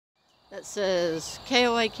That says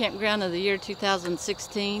KOA Campground of the year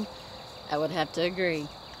 2016. I would have to agree.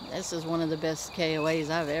 This is one of the best KOAs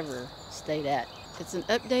I've ever stayed at. It's an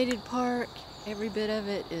updated park. Every bit of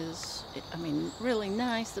it is, I mean, really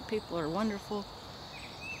nice. The people are wonderful.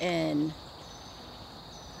 And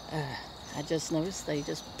I just noticed they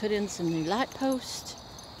just put in some new light posts.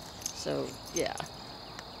 So, yeah.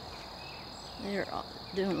 They're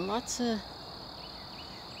doing lots of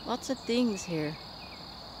things here.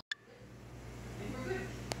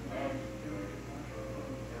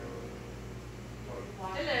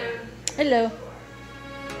 Hello. Hello.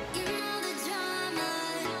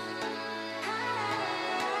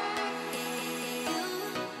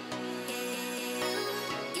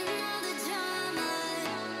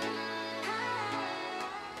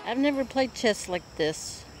 I've never played chess like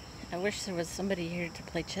this. I wish there was somebody here to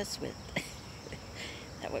play chess with.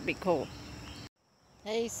 That would be cool.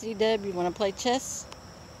 Hey, C-Dub, you want to play chess?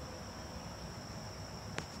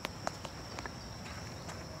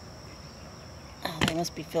 Oh, they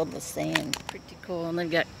must be filled with sand. Pretty cool. And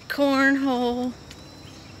they've got cornhole,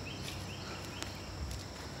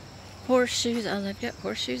 horseshoes. Oh, they've got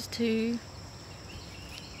horseshoes too.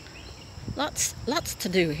 Lots to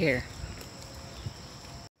do here.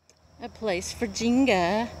 A place for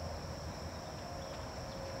Jenga.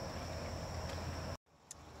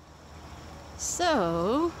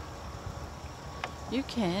 So, you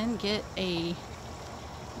can get a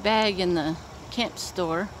bag in the camp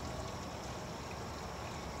store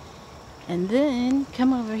and then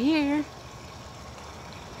come over here.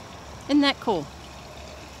 Isn't that cool?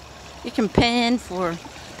 You can pan for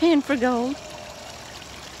gold.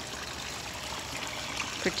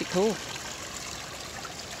 Pretty cool.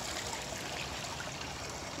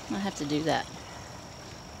 I'll have to do that.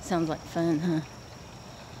 Sounds like fun, huh?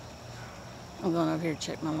 I'm going over here to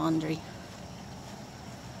check my laundry.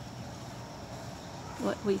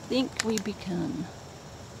 What we think we become.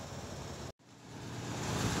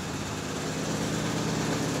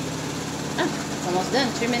 It's almost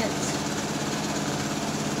done, 2 minutes.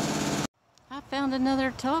 I found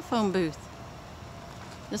another telephone booth.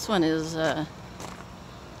 This one is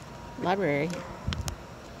library.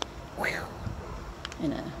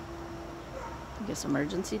 And a, I guess,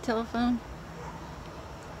 emergency telephone.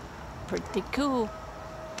 Pretty cool.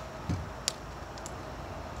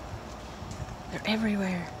 They're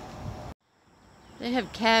everywhere. They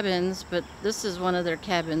have cabins, but this is one of their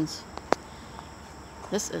cabins.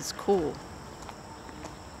 This is cool.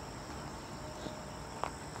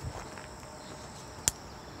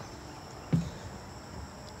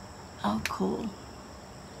 Oh, cool.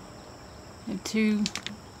 They have two,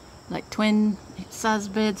 like, twin size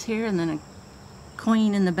beds here, and then a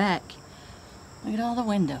queen in the back. Look at all the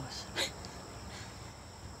windows.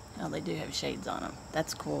 Oh, they do have shades on them.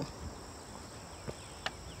 That's cool.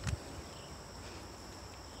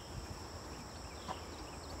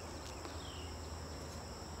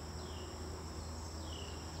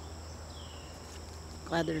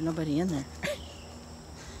 Glad there's nobody in there.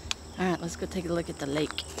 Alright, let's go take a look at the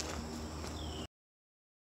lake.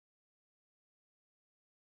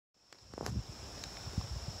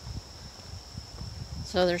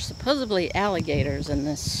 So there's supposedly alligators in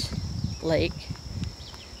this lake.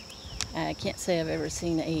 I can't say I've ever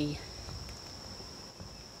seen a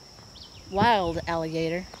wild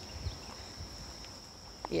alligator.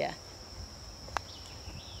 Yeah.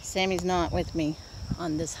 Sammy's not with me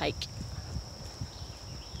on this hike.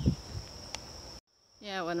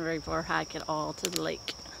 Yeah, it wasn't a very far hike at all to the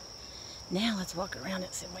lake. Now let's walk around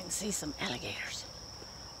it so we can see some alligators.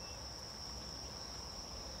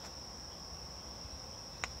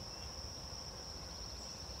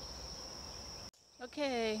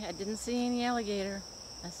 Okay, I didn't see any alligator.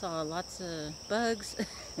 I saw lots of bugs,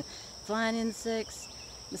 flying insects,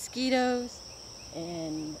 mosquitoes,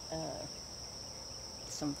 and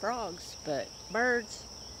some frogs, but birds,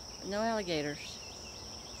 but no alligators.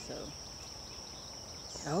 So,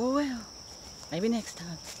 oh well, maybe next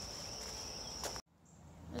time.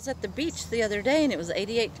 I was at the beach the other day and it was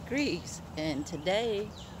 88 degrees, and today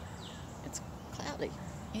it's cloudy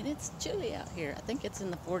and it's chilly out here. I think it's in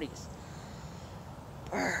the 40s.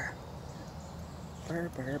 Brr. Brr,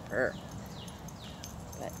 brr, brr.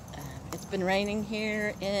 But it's been raining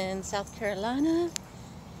here in South Carolina,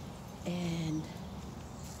 and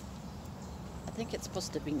I think it's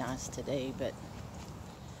supposed to be nice today, but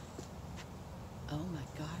oh my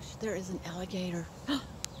gosh, there is an alligator.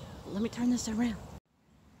 Let me turn this around.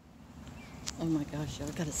 Oh my gosh, y'all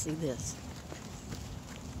gotta see this.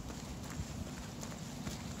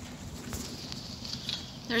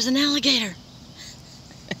 There's an alligator.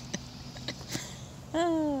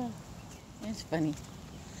 It's funny.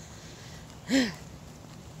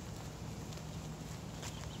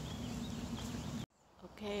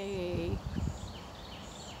 Okay.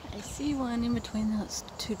 I see one in between those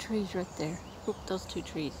two trees right there. Oop, those two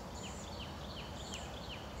trees.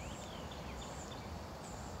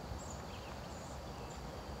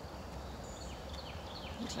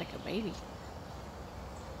 Looks like a baby.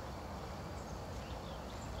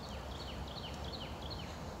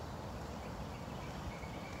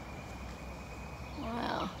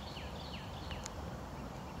 Wow.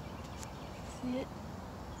 See it?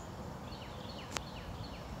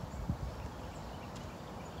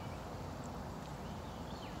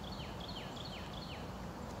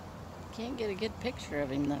 Can't get a good picture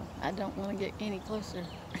of him though. I don't want to get any closer.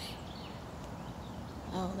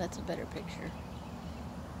 Oh, that's a better picture.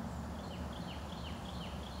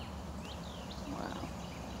 Wow.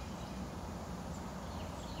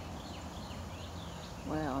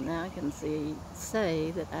 Well, now I can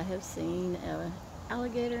say that I have seen an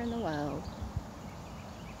alligator in the wild.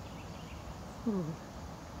 Ooh,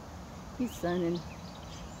 he's sunning.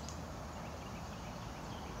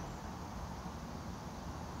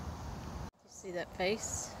 See that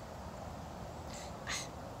face?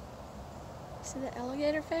 See that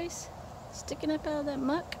alligator face sticking up out of that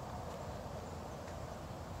muck?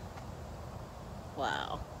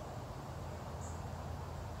 Wow.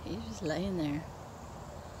 He's just laying there.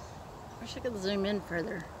 I wish I could zoom in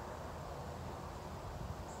further.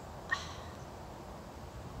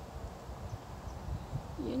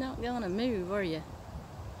 You're not gonna move, are you?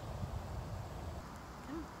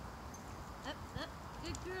 Come on. Up, up.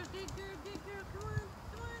 Good girl, good girl, good girl. Come on,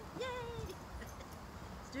 come on. Yay! Let's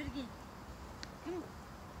do it again. Come on.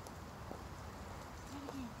 Do it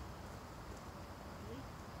again. Ready?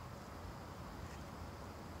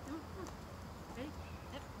 Come on, come on. Ready?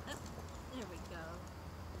 Up, up. There we go.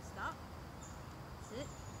 Stop. Sit.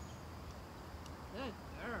 Good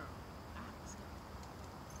girl. Ah, let's go.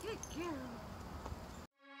 Good girl.